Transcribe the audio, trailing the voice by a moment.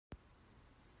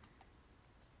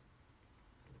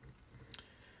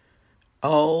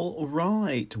All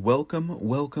right, welcome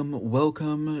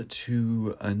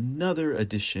to another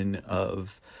edition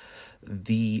of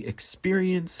The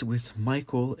Experience with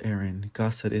Michael Aaron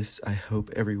Gasaris. I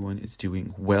hope everyone is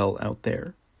doing well out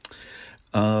there.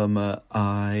 I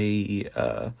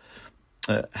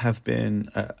have been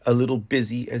a little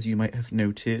busy, as you might have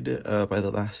noted, by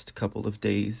the last couple of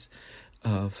days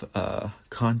of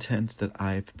content that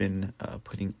I've been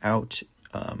putting out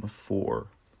for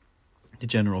the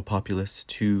general populace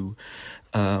to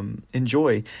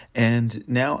enjoy. And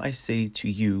now I say to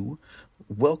you,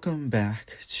 welcome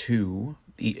back to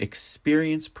the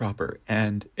experience proper.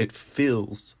 And it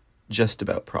feels just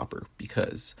about proper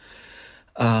because,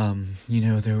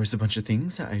 there was a bunch of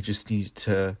things that I just needed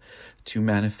to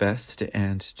manifest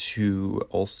and to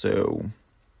also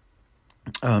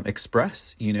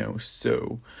express,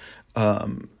 so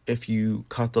if you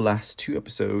caught the last two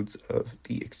episodes of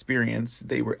the experience,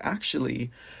 they were actually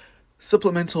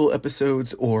supplemental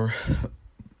episodes, or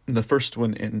the first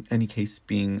one in any case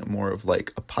being more of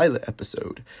like a pilot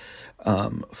episode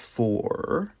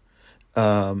for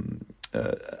a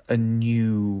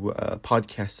new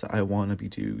podcast that I want to be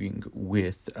doing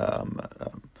with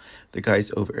the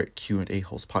guys over at Q&A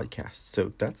Holes Podcast.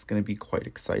 So that's going to be quite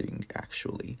exciting,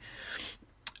 actually.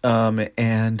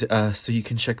 So you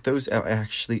can check those out. I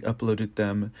actually uploaded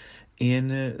them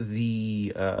in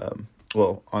the,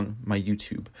 on my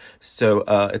YouTube. So,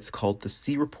 it's called The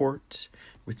C Report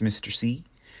with Mr. C.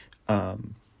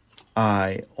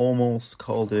 I almost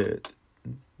called it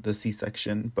the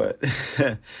C-section, but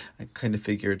I kind of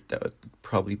figured that would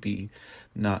probably be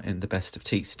not in the best of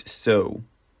taste. So,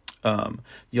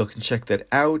 y'all can check that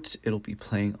out. It'll be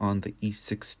playing on the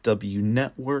E6W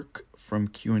network from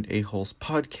Q&A Holes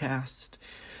Podcast,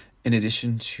 in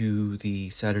addition to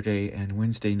the Saturday and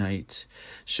Wednesday night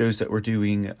shows that we're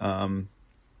doing, and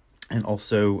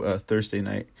also Thursday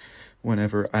night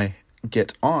whenever I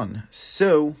get on.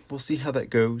 So we'll see how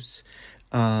that goes.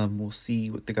 We'll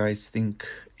see what the guys think,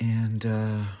 and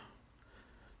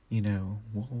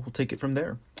we'll take it from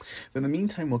there. But in the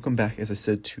meantime, welcome back, as I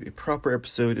said, to a proper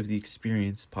episode of the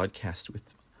Experience Podcast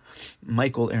with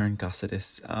Michael Aaron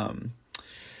Gasadis.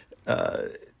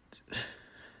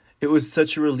 It was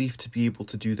such a relief to be able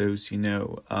to do those,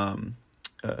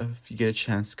 if you get a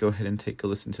chance, go ahead and take a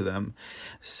listen to them.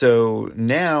 So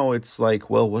now it's like,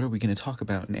 well, what are we going to talk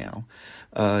about now?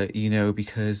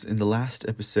 Because in the last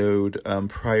episode,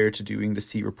 prior to doing the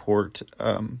C Report,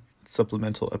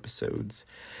 supplemental episodes,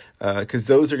 because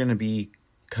those are going to be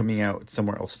coming out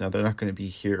somewhere else now. They're not going to be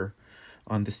here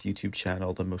on this YouTube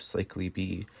channel. They'll most likely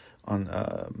be on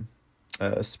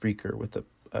Spreaker with the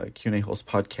Q&A Holes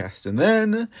Podcast, and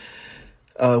then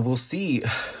we'll see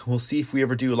if we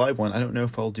ever do a live one. I don't know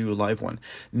if I'll do a live one.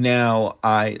 Now,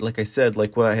 like I said, what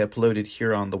I uploaded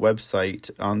here on the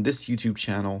website on this YouTube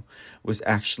channel was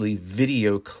actually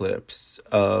video clips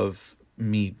of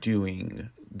me doing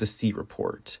the C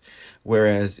Report,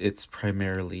 whereas it's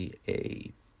primarily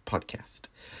a podcast.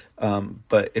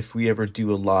 But if we ever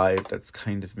do a live, that's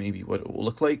kind of maybe what it will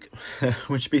look like,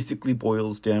 which basically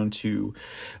boils down to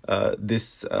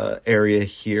this area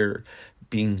here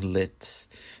being lit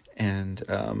and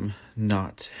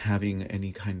not having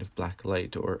any kind of black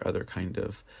light or other kind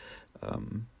of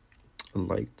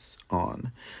lights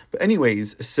on. But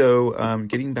anyways, so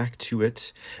getting back to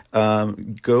it,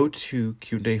 go to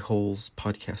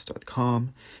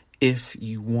QAHolesPodcast.com if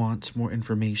you want more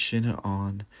information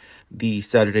on the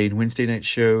Saturday and Wednesday night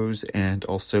shows, and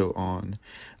also on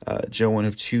Joe One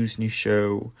of Two's new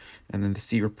show, and then the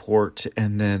C Report,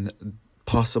 and then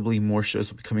possibly more shows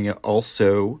will be coming out.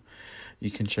 Also, you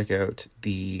can check out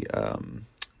the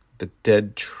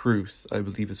Dead Truth, I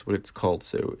believe is what it's called.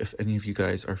 So if any of you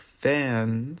guys are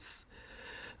fans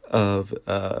of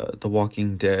The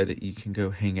Walking Dead, you can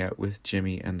go hang out with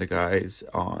Jimmy and the guys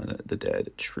on the Dead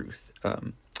Truth.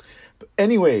 But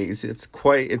anyways, it's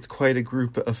quite a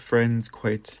group of friends,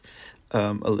 quite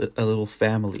a little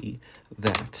family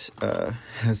that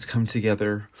has come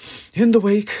together in the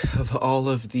wake of all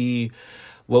of the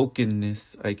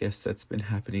wokenness, I guess, that's been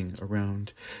happening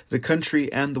around the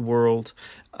country and the world.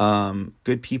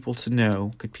 Good people to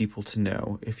know.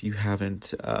 If you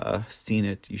haven't seen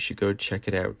it, you should go check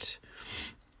it out.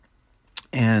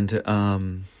 And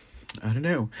I don't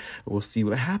know. We'll see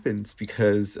what happens,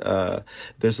 because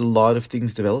there's a lot of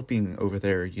things developing over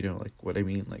there, like what I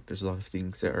mean. Like, there's a lot of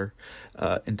things that are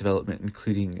in development,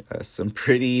 including some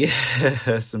pretty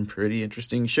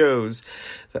interesting shows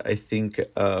that I think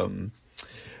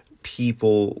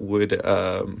people would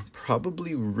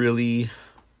probably really...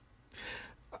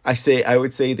 I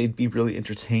would say they'd be really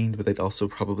entertained, but they'd also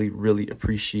probably really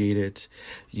appreciate it,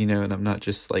 and I'm not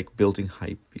just like building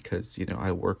hype because,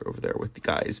 I work over there with the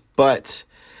guys, but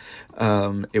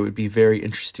it would be very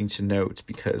interesting to note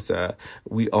because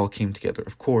we all came together,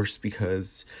 of course,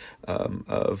 because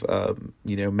of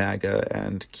MAGA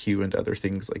and Q and other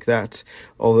things like that.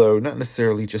 Although not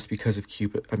necessarily just because of Q,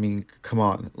 but I mean, come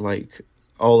on, like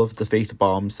all of the faith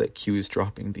bombs that Q is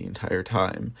dropping the entire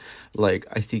time. Like,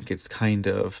 I think it's kind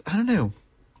of, I don't know.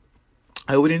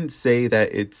 I wouldn't say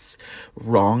that it's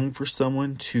wrong for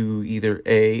someone to either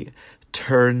A,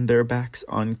 turn their backs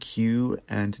on Q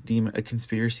and deem it a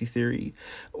conspiracy theory,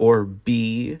 or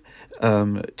B,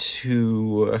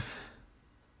 to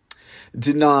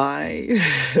deny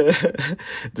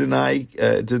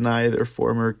deny their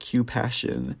former Q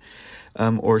passion,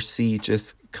 or C,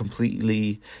 just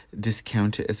completely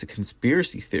discount it as a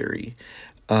conspiracy theory.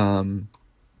 I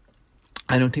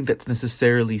don't think that's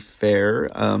necessarily fair.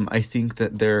 I think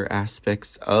that there are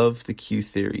aspects of the Q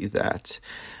theory that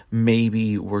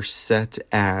maybe were set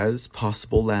as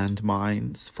possible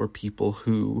landmines for people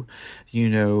who,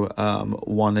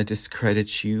 want to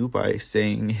discredit you by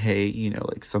saying, hey,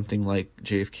 like something like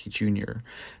JFK Jr.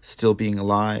 still being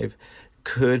alive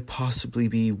could possibly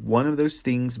be one of those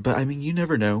things, but I mean, you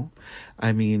never know.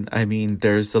 I mean,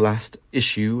 there's the last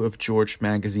issue of George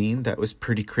magazine that was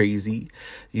pretty crazy.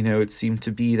 It seemed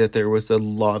to be that there was a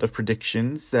lot of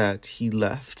predictions that he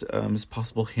left as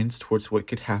possible hints towards what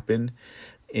could happen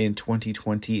in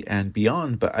 2020 and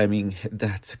beyond. But I mean,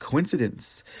 that's a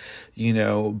coincidence,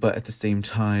 but at the same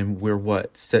time, we're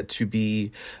set to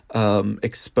be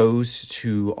exposed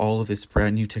to all of this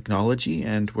brand new technology,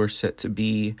 and we're set to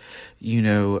be,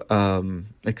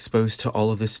 exposed to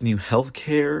all of this new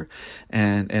healthcare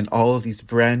and all of these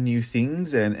brand new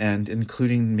things, and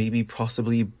including maybe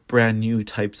possibly brand new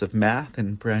types of math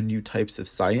and brand new types of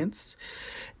science.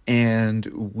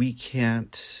 And we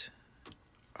can't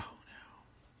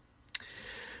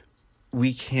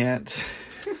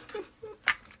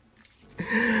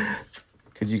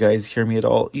could you guys hear me at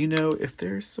all? If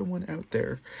there's someone out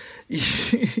there,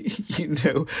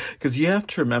 because you have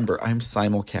to remember, I'm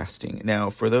simulcasting. Now,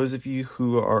 for those of you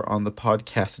who are on the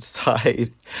podcast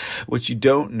side, what you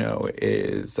don't know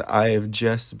is I have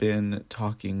just been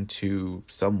talking to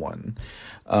someone,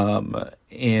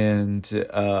 and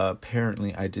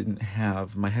apparently I didn't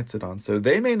have my headset on, so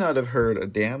they may not have heard a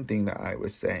damn thing that I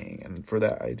was saying, and for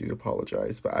that I do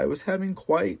apologize, but I was having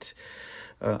quite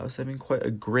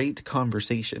a great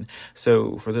conversation.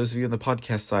 So for those of you on the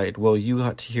podcast side, well, you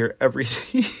got to hear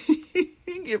everything.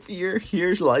 If you're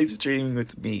here live streaming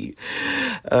with me,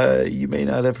 you may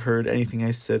not have heard anything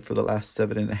I said for the last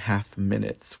 7.5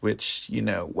 minutes, which,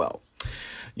 well,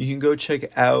 you can go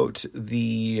check out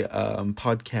the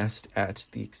podcast at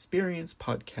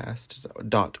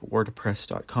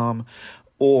theexperiencepodcast.wordpress.com,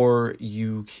 or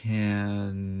you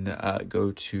can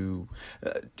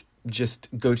just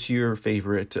go to your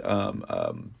favorite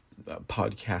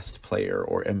podcast player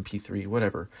or MP3,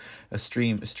 whatever, a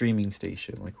streaming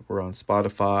station. Like, we're on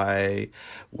Spotify,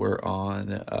 we're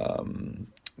on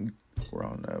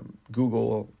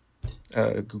Google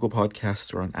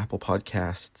Podcasts, we're on Apple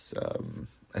Podcasts,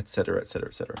 etc., etc.,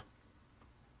 etc.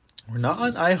 We're not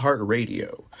on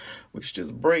iHeartRadio, which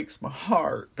just breaks my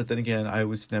heart. But then again, I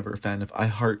was never a fan of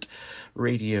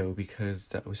iHeartRadio because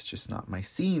that was just not my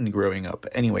scene growing up.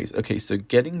 Anyways, okay, so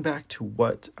getting back to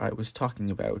what I was talking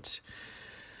about.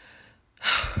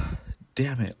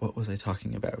 Damn it, what was I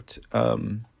talking about?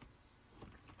 We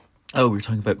were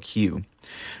talking about Q.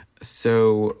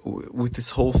 So with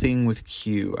this whole thing with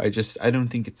Q, I don't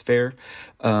think it's fair.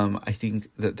 I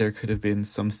think that there could have been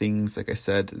some things, like I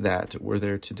said, that were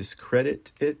there to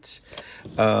discredit it.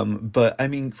 But I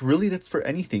mean, really, that's for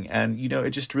anything. And,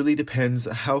 it just really depends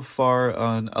how far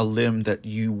on a limb that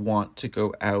you want to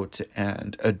go out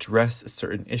and address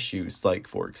certain issues. Like,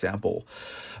 for example,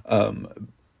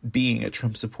 being a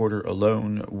Trump supporter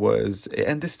alone was,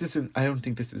 and I don't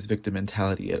think this is victim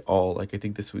mentality at all. Like, I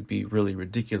think this would be really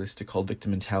ridiculous to call victim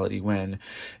mentality when,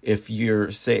 if you're,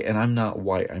 say, and I'm not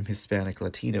white, I'm Hispanic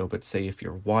Latino, but say if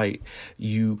you're white,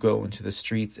 you go into the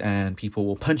streets and people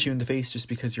will punch you in the face just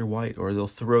because you're white, or they'll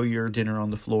throw your dinner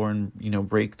on the floor and,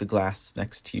 break the glass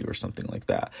next to you or something like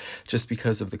that, just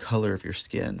because of the color of your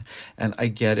skin. And I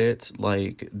get it,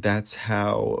 like, that's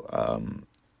how,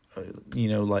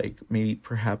 like maybe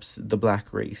perhaps the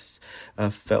black race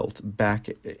felt back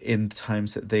in the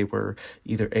times that they were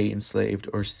either A, enslaved,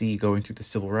 or C, going through the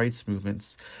civil rights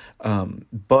movements.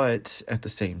 But at the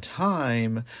same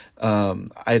time,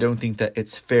 I don't think that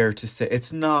it's fair to say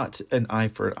it's not an eye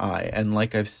for an eye. And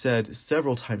like I've said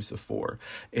several times before,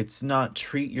 it's not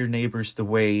treat your neighbors the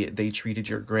way they treated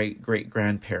your great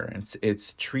grandparents.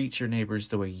 It's treat your neighbors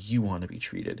the way you want to be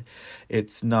treated.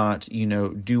 It's not,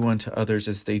 do unto others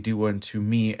as they do unto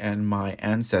me and my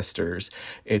ancestors.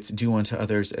 It's do unto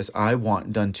others as I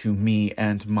want done to me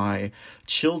and my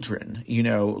children,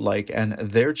 and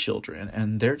their children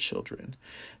and their children.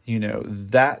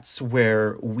 That's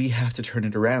where we have to turn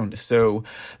it around. So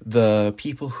the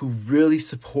people who really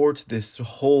support this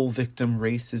whole victim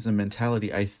racism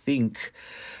mentality, I think,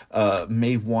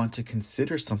 may want to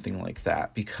consider something like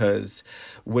that, because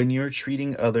when you're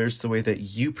treating others the way that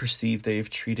you perceive they've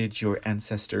treated your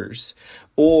ancestors,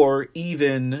 or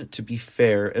even, to be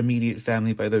fair, immediate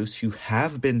family, by those who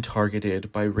have been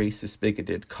targeted by racist,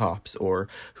 bigoted cops, or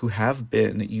who have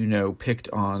been, picked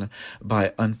on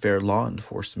by unfair law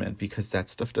enforcement, because that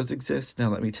stuff does exist. Now,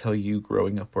 let me tell you,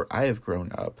 growing up where I have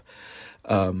grown up,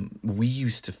 we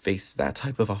used to face that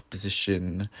type of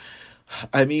opposition.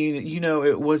 I mean,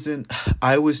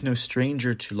 I was no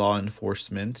stranger to law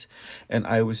enforcement, and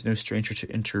I was no stranger to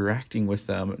interacting with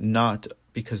them, not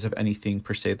because of anything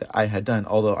per se that I had done,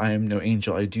 although I am no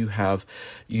angel. I do have,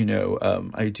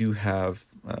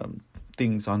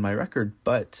 things on my record,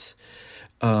 but,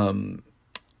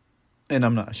 and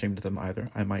I'm not ashamed of them either.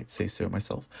 I might say so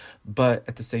myself. But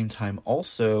at the same time,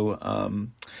 also,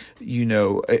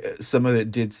 some of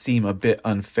it did seem a bit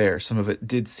unfair. Some of it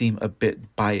did seem a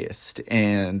bit biased.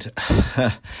 And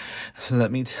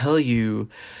let me tell you,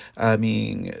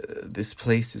 this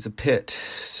place is a pit.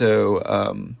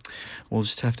 So we'll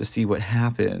just have to see what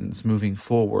happens moving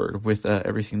forward with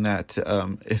everything that,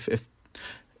 if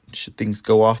should things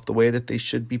go off the way that they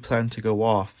should be planned to go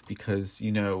off, because,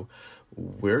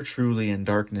 we're truly in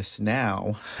darkness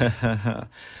now, but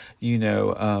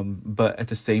at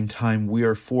the same time, we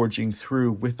are forging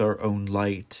through with our own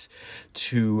light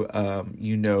to,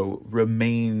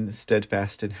 remain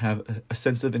steadfast and have a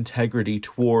sense of integrity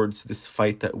towards this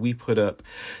fight that we put up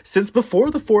since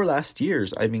before the 4 last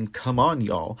years. I mean, come on,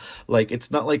 y'all. Like, it's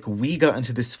not like we got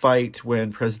into this fight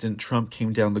when President Trump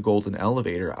came down the golden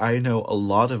elevator. I know a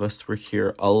lot of us were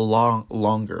here a lot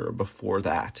longer before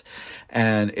that.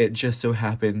 And it just so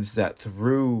happens that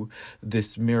through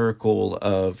this miracle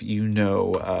of,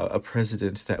 a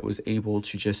president that was able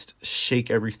to just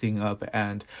shake everything up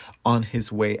and on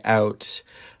his way out,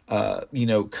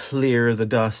 clear the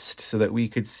dust so that we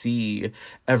could see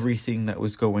everything that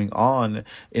was going on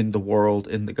in the world,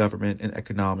 in the government, in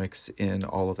economics, in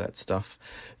all of that stuff,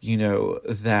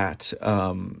 that,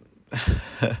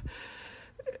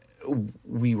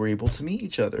 we were able to meet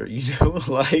each other,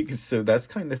 so that's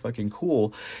kind of fucking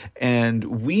cool.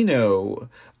 And we know,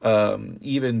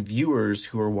 even viewers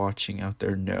who are watching out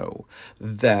there know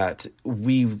that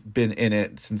we've been in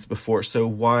it since before. So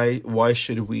why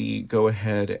should we go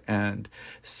ahead and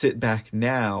sit back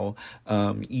now,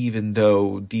 even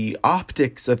though the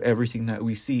optics of everything that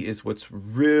we see is what's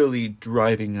really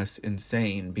driving us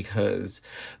insane, because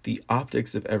the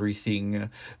optics of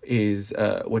everything is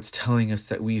what's telling us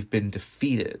that we've been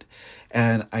defeated.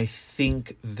 And I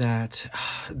think that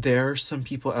there are some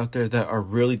people out there that are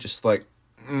really just like,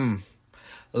 no,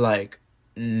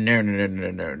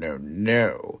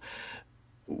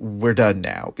 we're done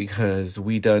now, because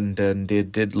we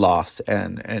did loss.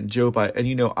 And Joe Biden,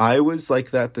 and I was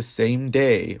like that the same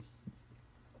day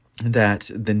that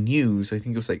the news, I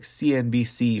think it was like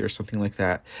CNBC or something like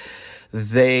that,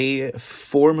 they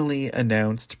formally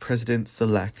announced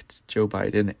President-elect Joe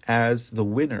Biden as the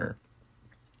winner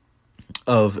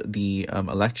of the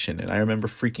election. And I remember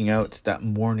freaking out that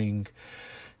morning,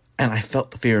 and I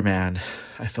felt the fear, man.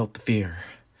 I felt the fear.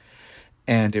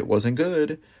 And it wasn't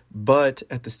good. But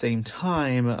at the same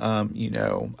time,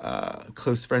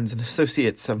 close friends and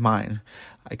associates of mine,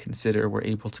 I consider, were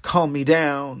able to calm me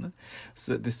down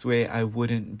so that this way I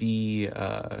wouldn't be...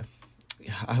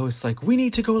 I was like, we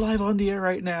need to go live on the air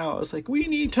right now. I was like, we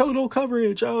need total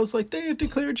coverage. I was like, they have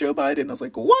declared Joe Biden. I was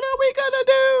like, what are we gonna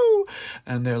do?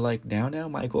 And they're like, now,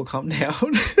 Michael, calm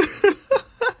down.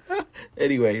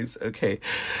 Anyways, okay.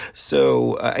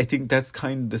 So I think that's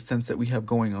kind of the sense that we have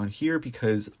going on here,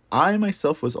 because I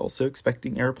myself was also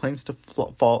expecting airplanes to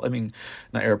fall. I mean,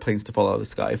 not airplanes to fall out of the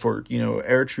sky, for,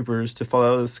 air troopers to fall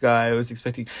out of the sky. I was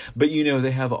expecting, but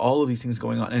they have all of these things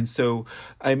going on. And so,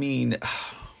 I mean,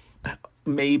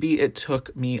 maybe it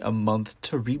took me a month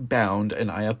to rebound,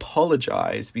 and I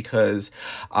apologize because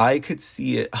I could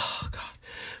see it. Oh, God.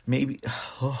 Maybe,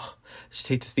 oh, I just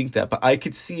hate to think that, but I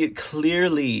could see it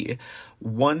clearly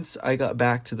once I got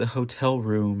back to the hotel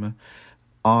room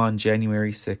on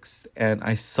January 6th, and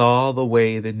I saw the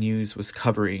way the news was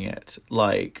covering it.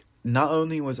 Like, not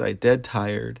only was I dead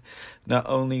tired, not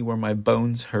only were my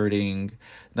bones hurting,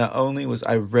 not only was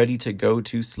I ready to go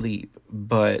to sleep,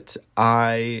 but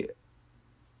I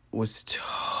was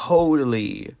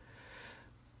totally,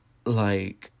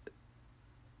 like,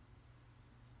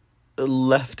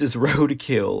 left as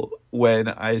roadkill when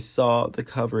I saw the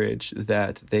coverage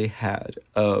that they had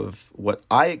of what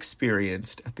I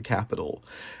experienced at the Capitol.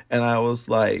 And I was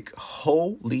like,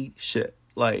 holy shit.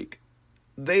 Like,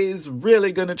 they's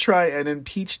really gonna try and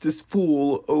impeach this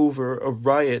fool over a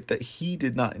riot that he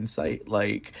did not incite.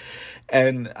 Like,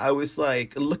 and I was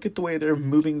like, look at the way they're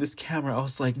moving this camera. I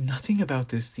was like, nothing about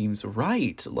this seems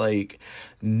right. Like,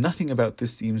 nothing about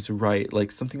this seems right.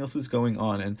 Like, something else is going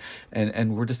on.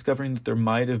 And we're discovering that there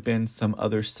might have been some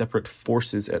other separate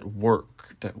forces at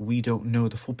work that we don't know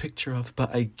the full picture of.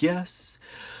 But I guess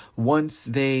once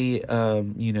they,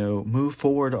 move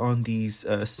forward on these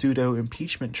pseudo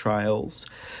impeachment trials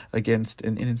against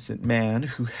an innocent man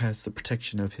who has the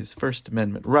protection of his First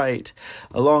Amendment right,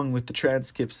 along with the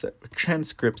transcripts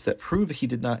that prove he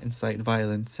did not incite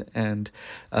violence, and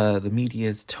the media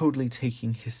is totally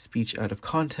taking his speech out of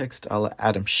context, a la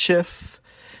Adam Schiff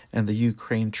and the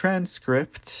Ukraine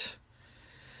transcript.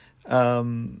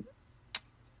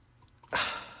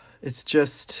 It's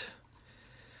just,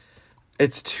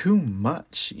 it's too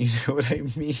much, you know what I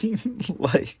mean?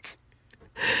 Like,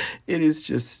 it is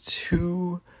just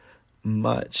too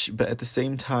much, but at the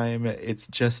same time, it's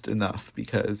just enough,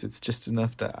 because it's just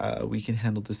enough that we can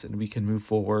handle this and we can move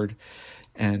forward,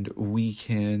 and we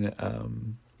can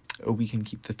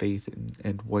keep the faith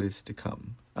in what is to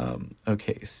come.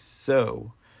 Okay,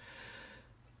 so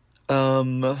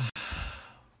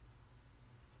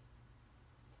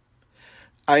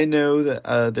I know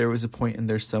that there was a point in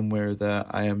there somewhere that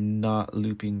I am not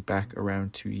looping back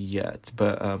around to yet,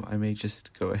 but I may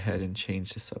just go ahead and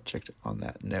change the subject on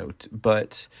that note.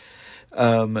 But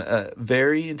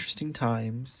very interesting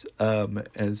times,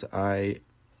 as I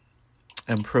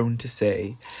am prone to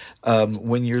say,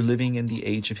 when you're living in the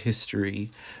age of history,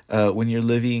 when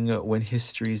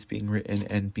history is being written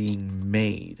and being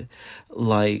made,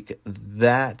 like,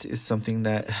 that is something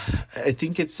that I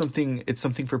think it's something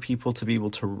for people to be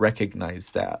able to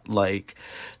recognize. That, like,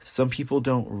 some people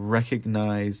don't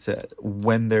recognize that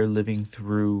when they're living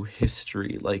through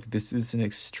history. Like, this is an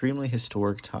extremely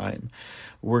historic time.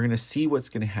 We're gonna see what's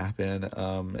gonna happen.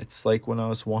 It's like when I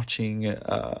was watching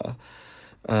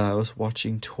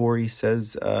Tori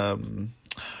Says,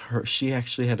 she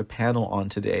actually had a panel on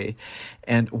today,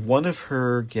 and one of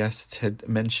her guests had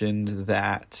mentioned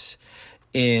that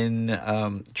in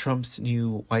Trump's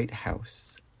new White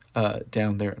House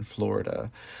down there in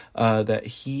Florida, that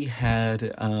he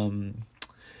had an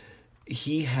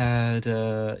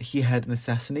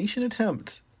assassination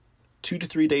attempt 2 to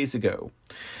 3 days ago.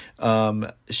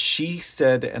 She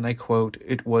said, and I quote,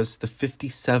 it was the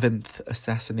 57th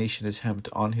assassination attempt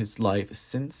on his life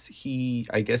since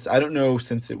I don't know,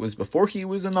 since it was before he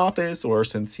was in office, or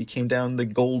since he came down the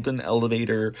golden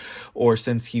elevator, or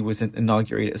since he was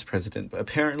inaugurated as president. But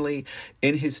apparently,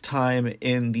 in his time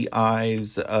in the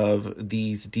eyes of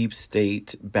these deep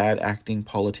state, bad acting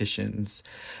politicians,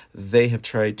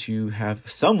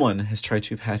 someone has tried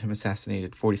to have had him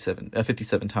assassinated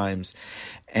 57 times,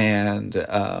 and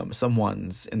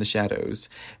someone's in the shadows,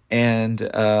 and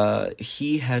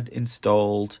he had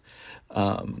installed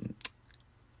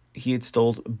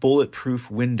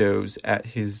bulletproof windows at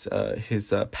his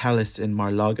palace in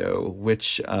Mar-a-Lago,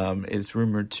 which is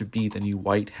rumored to be the new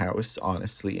White House,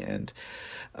 honestly. And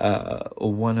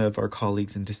one of our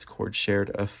colleagues in Discord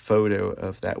shared a photo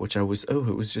of that, which it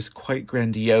was just quite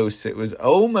grandiose. It was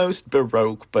almost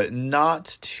Baroque, but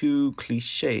not too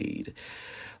cliched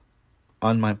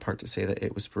on my part to say that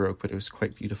it was Baroque, but it was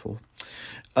quite beautiful.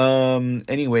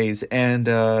 Anyways, and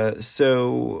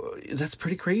so that's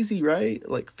pretty crazy, right?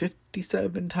 Like,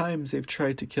 57 times they've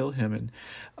tried to kill him, and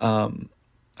I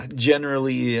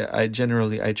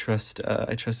trust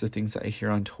the things that I hear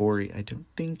on Tori. I don't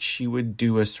think she would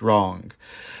do us wrong.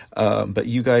 But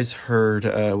you guys heard,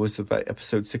 was it about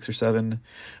episode 6 or 7,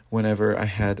 whenever I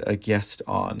had a guest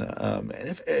on. And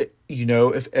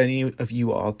if any of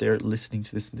you out there listening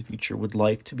to this in the future would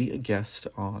like to be a guest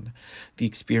on The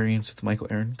Experience with Michael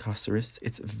Aaron Caceres,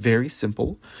 it's very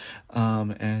simple.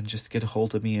 And just get a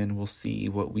hold of me and we'll see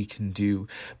what we can do.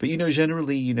 But,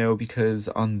 generally, because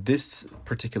on this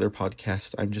particular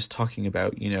podcast, I'm just talking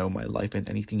about, my life and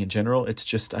anything in general. It's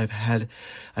just I've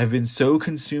been so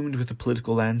consumed with the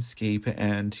political landscape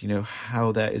and,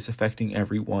 how that is affecting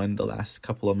everyone the last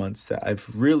couple of months that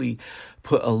I've really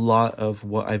put a lot of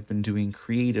what I've been doing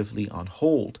creatively on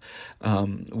hold,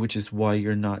 which is why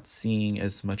you're not seeing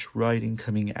as much writing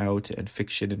coming out and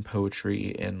fiction and poetry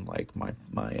in like my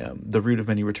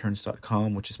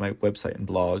therootofmanyreturns.com, which is my website and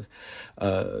blog,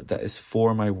 that is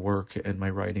for my work and my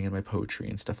writing and my poetry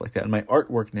and stuff like that, and my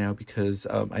artwork now, because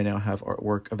I now have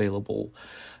artwork available.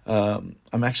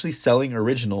 I'm actually selling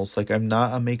originals. Like, I'm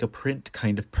not a make a print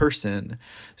kind of person,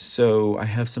 so I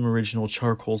have some original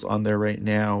charcoals on there right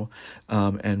now,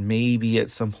 and maybe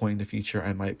at some point in the future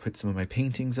I might put some of my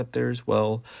paintings up there as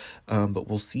well, but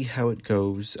we'll see how it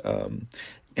goes.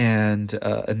 And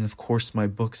of course my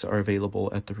books are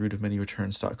available at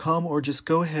therootofmanyreturns.com, or just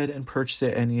go ahead and purchase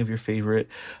at any of your favorite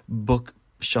book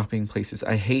shopping places.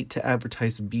 I hate to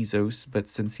advertise Bezos, but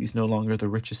since he's no longer the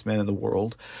richest man in the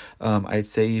world, I'd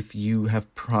say if you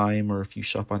have Prime or if you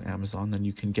shop on Amazon, then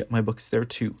you can get my books there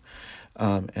too.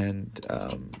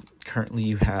 Currently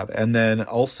you have. And then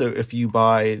also, if you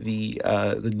buy the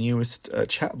newest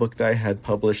chapbook that I had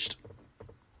published,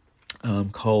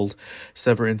 called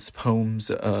Severance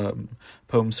Poems,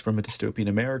 Poems from a Dystopian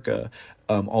America,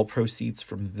 all proceeds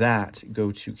from that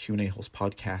go to Q&A Holes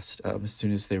podcast as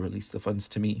soon as they release the funds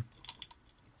to me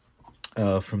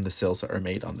from the sales that are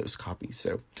made on those copies.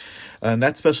 So and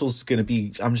that special is going to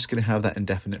be, I'm just going to have that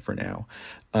indefinite for now,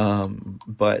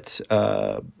 but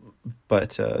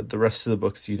the rest of the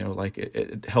books,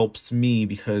 it helps me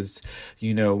because,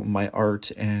 my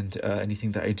art and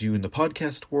anything that I do in the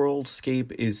podcast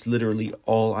worldscape is literally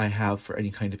all I have for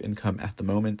any kind of income at the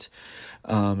moment.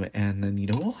 And then,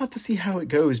 we'll have to see how it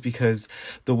goes, because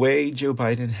the way Joe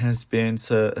Biden has been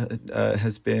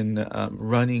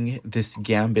running this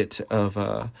gambit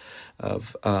of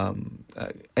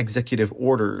executive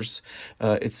orders,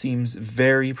 it seems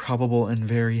very probable and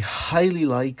very highly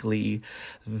likely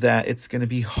that it's going to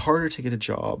be harder to get a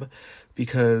job,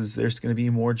 because there's going to be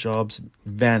more jobs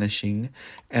vanishing.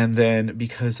 And then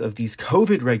because of these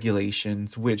COVID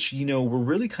regulations, which, we're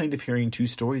really kind of hearing two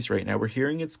stories right now. We're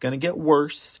hearing it's going to get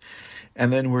worse,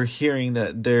 and then we're hearing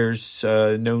that there's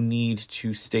no need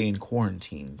to stay in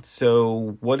quarantine.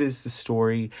 So what is the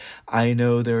story? I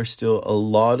know there are still a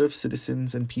lot of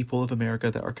citizens and people of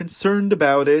America that are concerned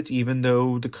about it, even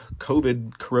though the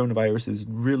coronavirus is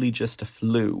really just a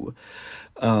flu.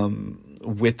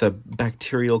 With a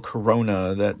bacterial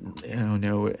corona that,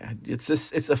 it's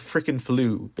a freaking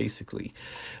flu, basically.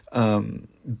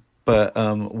 But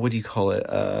what do you call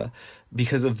it?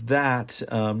 Because of that,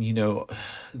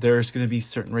 there's going to be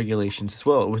certain regulations as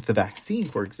well with the vaccine,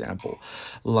 for example.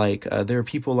 Like, there are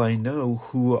people I know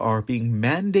who are being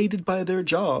mandated by their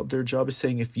job. Their job is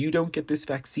saying, if you don't get this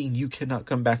vaccine, you cannot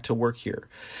come back to work here.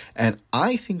 And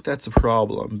I think that's a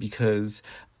problem, because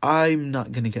I'm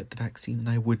not going to get the vaccine, and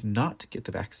I would not get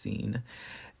the vaccine.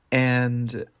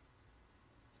 And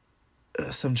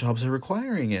some jobs are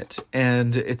requiring it,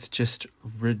 and it's just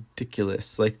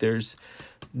ridiculous. Like, there's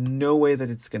no way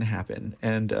that it's going to happen.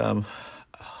 And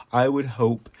I would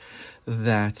hope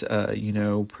that,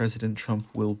 President Trump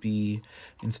will be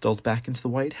installed back into the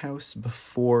White House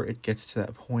before it gets to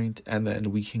that point, and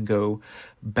then we can go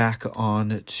back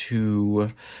on to,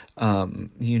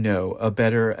 a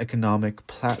better economic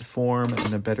platform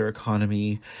and a better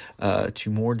economy, to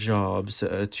more jobs,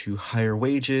 to higher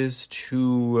wages,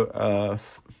 to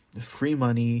free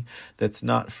money that's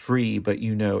not free, but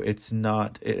it's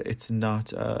not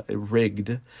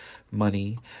rigged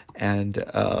money, and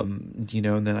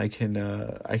and then I can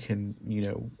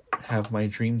have my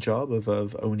dream job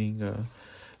of owning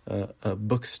a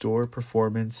bookstore,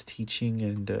 performance, teaching,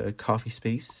 and coffee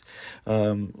space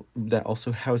that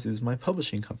also houses my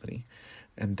publishing company,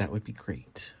 and that would be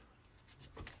great.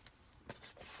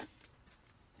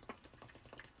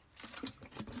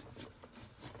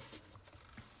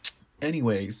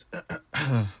 Anyways,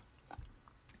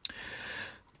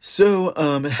 so,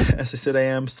 as I said, I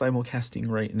am simulcasting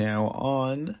right now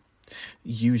on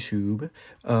YouTube,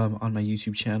 on my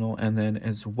YouTube channel, and then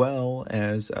as well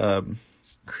as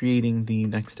creating the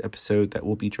next episode that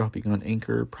will be dropping on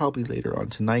Anchor probably later on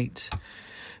tonight.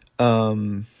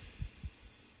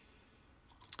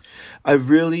 I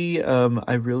really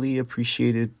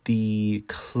appreciated the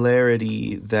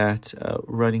clarity that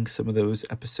running some of those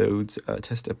episodes,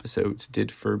 test episodes,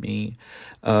 did for me,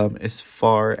 as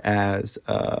far as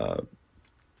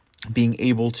being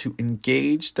able to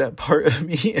engage that part of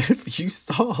me. If you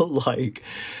saw, like,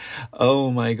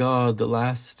 oh my god, the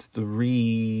last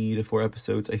 3 to 4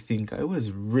 episodes, I think I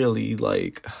was really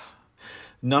like,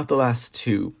 not the last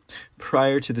two,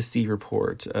 prior to the C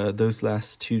report, those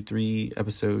last 2-3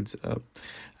 episodes,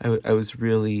 I was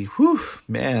really, whew,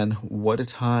 man, what a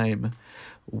time.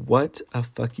 What a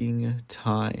fucking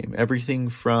time. Everything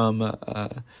from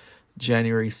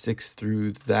January 6th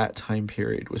through that time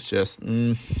period was just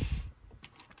insane.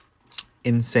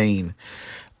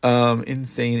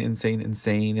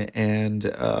 Insane. And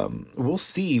we'll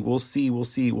see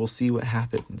what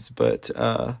happens. But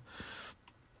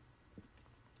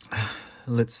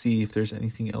let's see if there's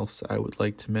anything else I would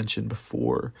like to mention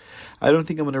before. I don't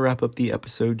think I'm going to wrap up the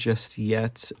episode just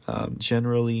yet.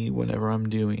 Generally, whenever I'm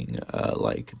doing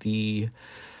like the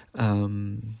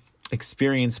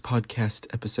experience podcast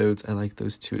episodes, I like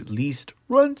those to at least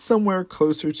run somewhere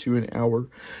closer to an hour,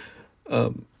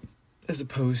 as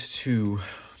opposed to,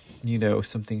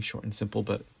 something short and simple.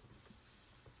 But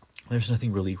there's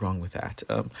nothing really wrong with that.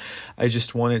 I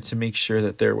just wanted to make sure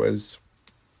that there was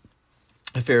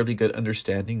a fairly good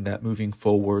understanding that moving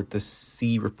forward, the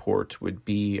C report would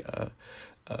be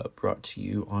brought to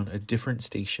you on a different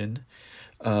station.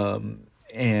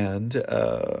 And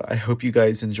I hope you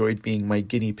guys enjoyed being my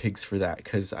guinea pigs for that,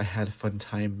 because I had a fun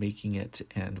time making it,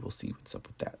 and we'll see what's up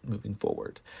with that moving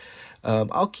forward.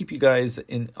 I'll keep you guys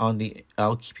informed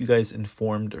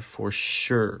for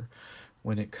sure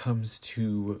when it comes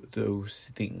to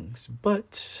those things.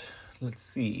 But let's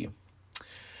see.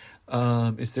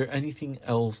 Is there anything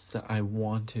else that I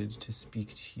wanted to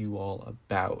speak to you all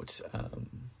about?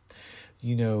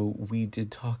 We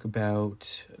did talk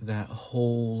about that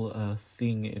whole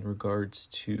thing in regards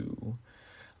to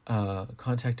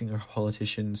contacting our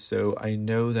politicians. So I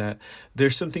know that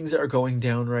there's some things that are going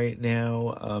down right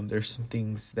now. There's some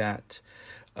things that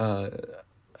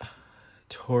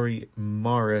Tori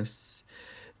Morris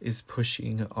is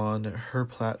pushing on her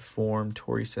platform,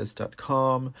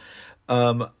 ToriSays.com.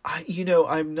 I'm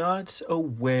not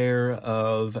aware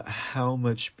of how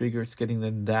much bigger it's getting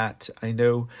than that. I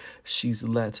know she's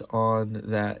let on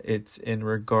that it's in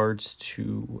regards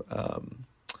to a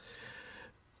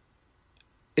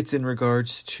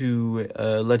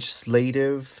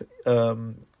legislative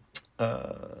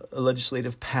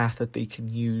path that they can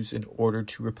use in order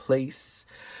to replace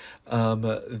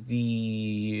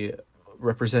the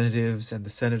representatives and the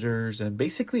senators and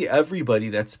basically everybody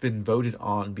that's been voted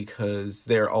on, because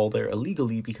they're all there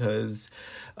illegally because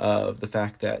of the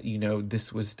fact that,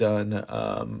 this was done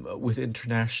with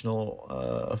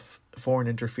international foreign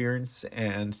interference,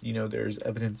 and, there's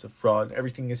evidence of fraud.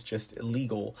 Everything is just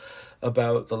illegal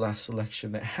about the last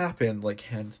election that happened, like,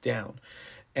 hands down.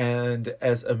 And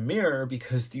as a mirror,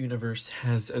 because the universe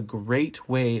has a great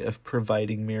way of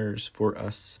providing mirrors for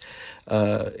us,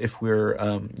 if we're,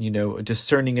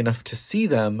 discerning enough to see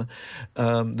them,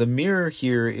 the mirror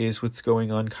here is what's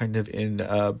going on kind of in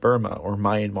Burma or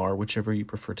Myanmar, whichever you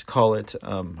prefer to call it.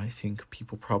 I think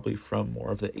people probably from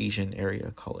more of the Asian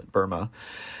area call it Burma.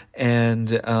 And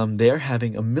they're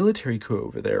having a military coup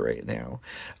over there right now.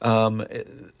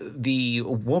 The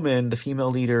woman, the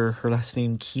female leader, her last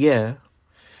name Kie.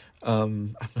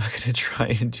 I'm not going to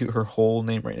try and do her whole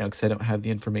name right now because I don't have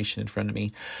the information in front of me,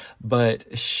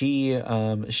 but she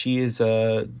is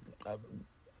a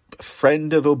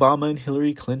friend of Obama and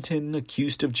Hillary Clinton,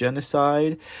 accused of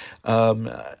genocide.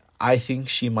 I think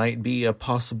she might be a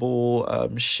possible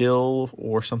shill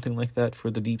or something like that for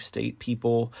the deep state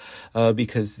people,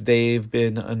 because they've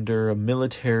been under a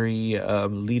military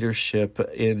leadership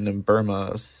in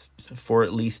Burma for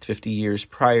at least 50 years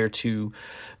prior to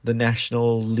the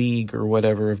National League or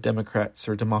whatever of Democrats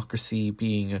or democracy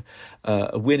being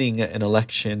winning an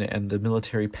election and the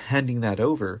military handing that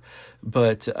over.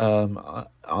 But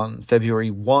on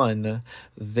February 1,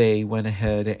 they went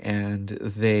ahead and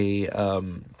they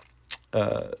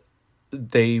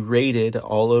raided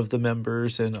all of the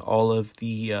members and all of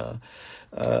the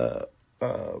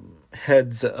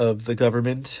heads of the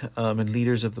government and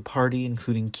leaders of the party,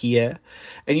 including Kiev.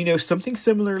 And, something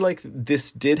similar like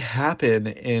this did happen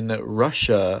in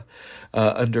Russia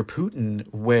under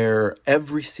Putin, where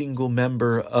every single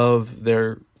member of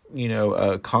their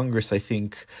Congress, I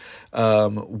think,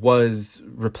 was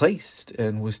replaced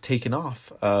and was taken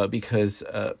off because,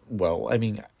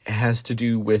 it has to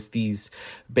do with these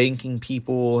banking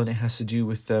people, and it has to do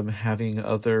with them having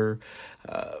other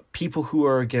people who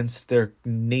are against their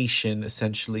nation,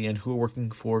 essentially, and who are working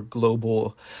for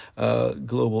global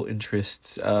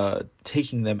interests,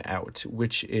 taking them out,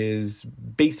 which is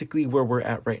basically where we're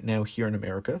at right now here in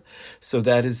America. So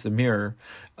that is the mirror.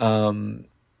 Myanmar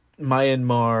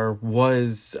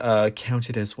was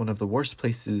counted as one of the worst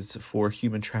places for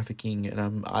human trafficking,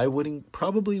 and I wouldn't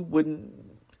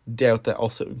doubt that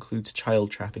also includes child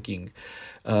trafficking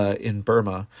in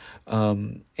Burma,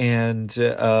 and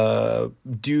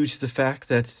due to the fact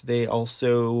that they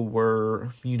also were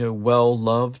well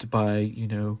loved by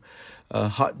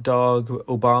hot dog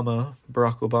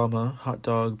Barack Obama,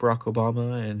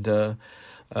 and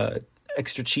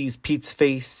extra cheese Pete's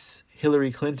face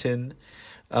Hillary Clinton.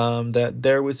 That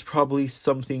there was probably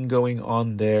something going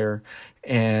on there,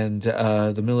 and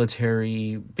the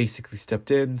military basically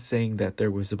stepped in, saying that there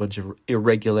was a bunch of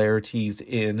irregularities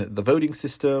in the voting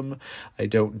system. I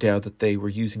don't doubt that they were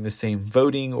using the same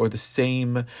voting or the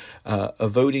same a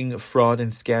voting fraud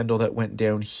and scandal that went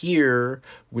down here,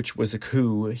 which was a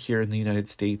coup here in the United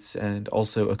States, and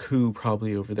also a coup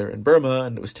probably over there in Burma,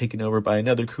 and it was taken over by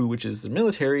another coup, which is the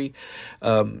military.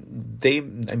 They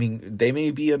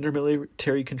may be under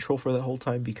military control for that whole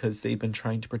time because they've been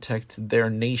trying to protect their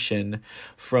nation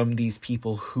from these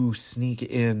people who sneak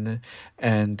in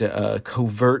and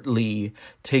covertly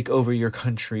take over your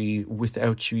country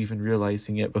without you even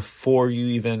realizing it. Before you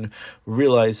even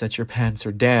realize that your pants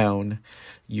are down,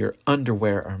 your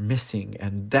underwear are missing.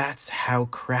 And that's how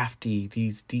crafty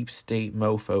these deep state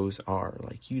mofos are.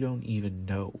 Like, you don't even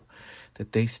know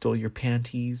that they stole your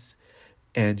panties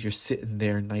and you're sitting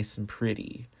there nice and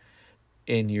pretty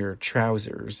in your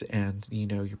trousers, and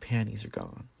your panties are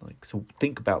gone. Like, so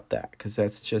think about that, because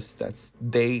they've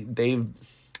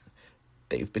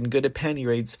been good at panty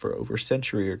raids for over a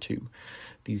century or two,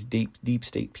 these deep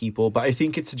state people. But I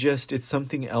think it's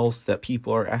something else that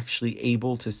people are actually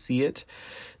able to see it,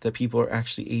 that people are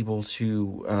actually able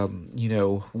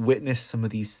to witness some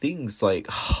of these things, like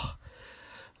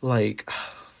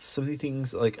some of the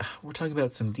things, like, we're talking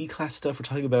about some D-class stuff. We're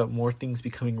talking about more things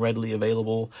becoming readily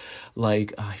available.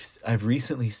 Like, I've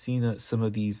recently seen some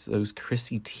of those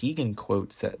Chrissy Teigen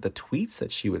quotes, the tweets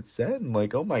that she would send.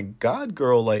 Like, oh my God,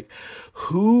 girl, like,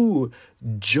 who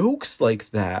jokes like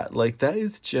that? Like, that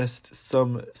is just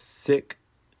some sick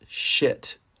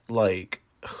shit. Like,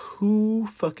 who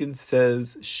fucking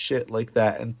says shit like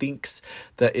that and thinks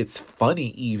that it's funny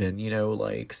even,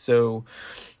 so...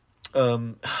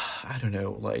 I don't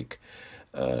know, like,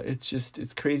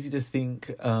 it's crazy to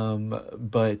think,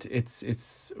 but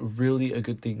it's really a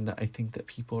good thing that I think that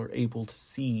people are able to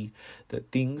see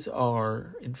that things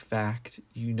are, in fact,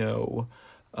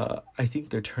 I think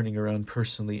they're turning around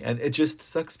personally, and it just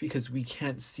sucks because we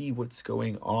can't see what's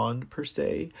going on per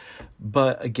se.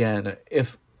 But again,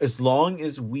 as long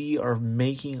as we are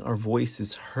making our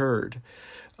voices heard,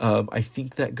 I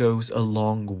think that goes a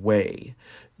long way.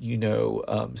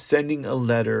 Sending a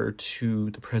letter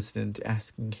to the president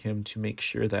asking him to make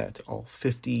sure that all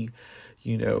 50,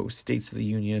 states of the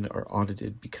union are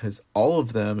audited, because all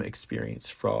of them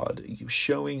experience fraud. You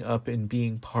showing up and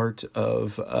being part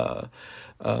of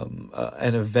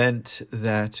an event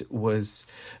that was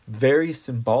very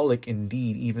symbolic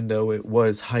indeed, even though it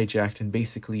was hijacked, and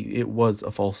basically it was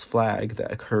a false flag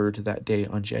that occurred that day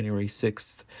on January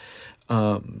 6th.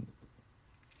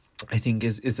 I think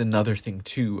is another thing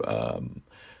too.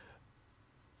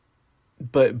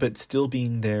 But still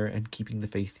being there and keeping the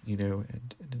faith,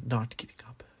 and not giving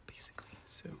up, basically.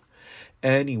 So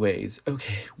anyways,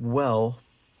 okay, well,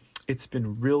 it's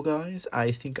been real, guys. I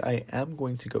think I am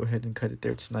going to go ahead and cut it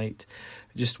there tonight.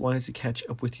 I just wanted to catch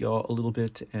up with y'all a little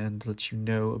bit and let you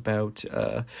know about,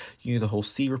 the whole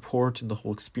C report and the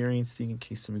whole experience thing, in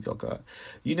case some of y'all got,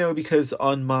 because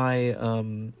on my,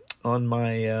 on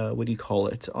my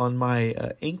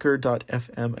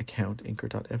anchor.fm account,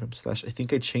 anchor.fm/ I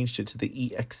think I changed it to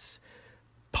the EX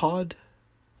pod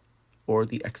or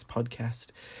the X podcast.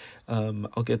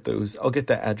 I'll get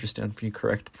that address down for you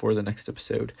correct before the next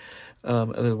episode.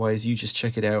 Otherwise, you just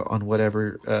check it out on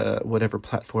whatever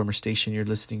platform or station you're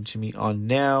listening to me on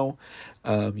now.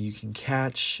 You can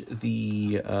catch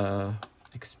the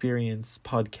Experience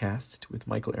podcast with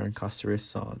Michael Aaron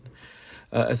Costaris on,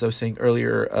 as I was saying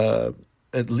earlier,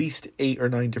 at least 8 or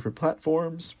 9 different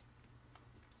platforms.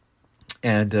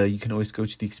 And you can always go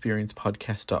to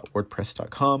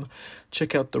theexperiencepodcast.wordpress.com.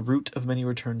 Check out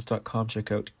therootofmanyreturns.com.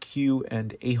 Check out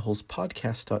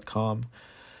QandAholspodcast.com.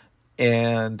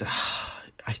 And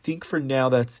I think for now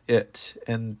that's it.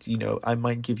 And, I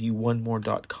might give you one more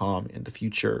 .com in the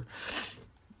future,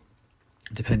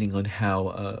 depending on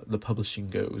how the publishing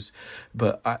goes.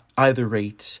 But either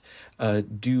rate,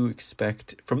 do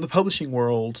expect from the publishing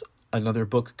world another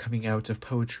book coming out of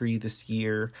poetry this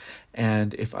year.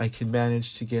 And if I can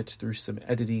manage to get through some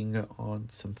editing on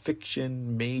some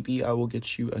fiction, maybe I will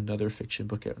get you another fiction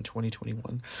book out in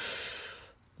 2021.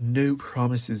 No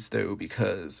promises, though,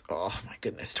 because, oh my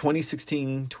goodness,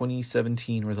 2016,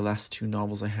 2017 were the last 2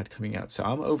 novels I had coming out. So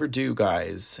I'm overdue,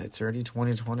 guys. It's already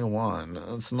 2021.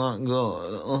 It's not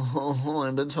good.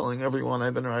 I've been telling everyone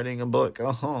I've been writing a book.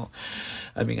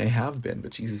 I mean, I have been,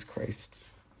 but Jesus Christ.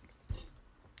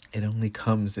 It only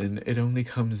comes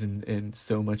in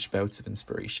so much bouts of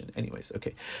inspiration. Anyways,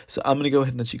 okay. So I'm going to go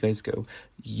ahead and let you guys go.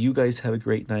 You guys have a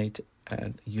great night,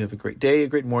 and you have a great day, a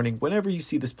great morning. Whenever you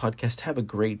see this podcast, have a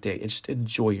great day and just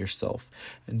enjoy yourself.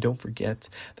 And don't forget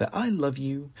that I love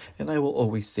you, and I will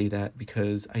always say that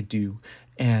because I do.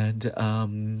 And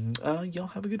y'all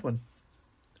have a good one.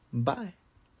 Bye.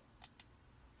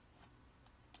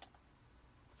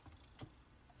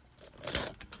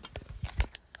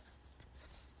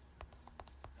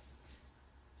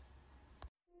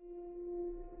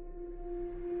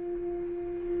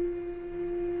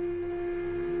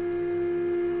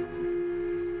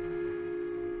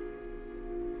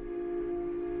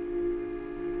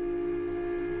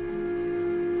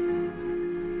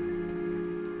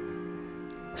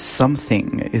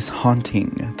 Something is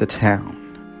haunting the town.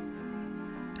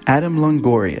 Adam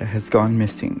Longoria has gone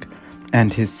missing,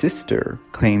 and his sister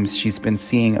claims she's been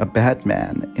seeing a bad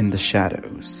man in the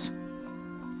shadows.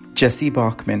 Jesse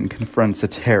Bachman confronts a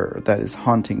terror that is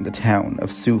haunting the town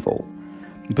of Sewell,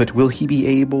 but will he be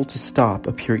able to stop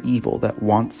a pure evil that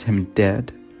wants him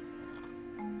dead?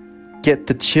 Get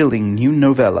the chilling new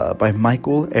novella by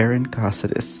Michael Aaron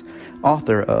Cassidis,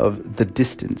 author of The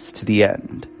Distance to the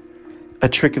End. A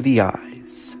Trick of the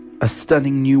Eyes, a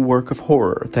stunning new work of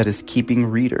horror that is keeping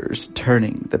readers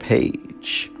turning the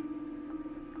page.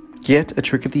 Get A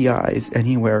Trick of the Eyes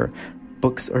anywhere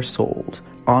books are sold,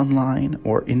 online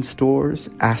or in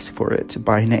stores. Ask for it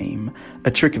by name.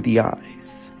 A Trick of the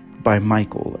Eyes by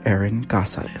Michael Aaron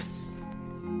Cassidis.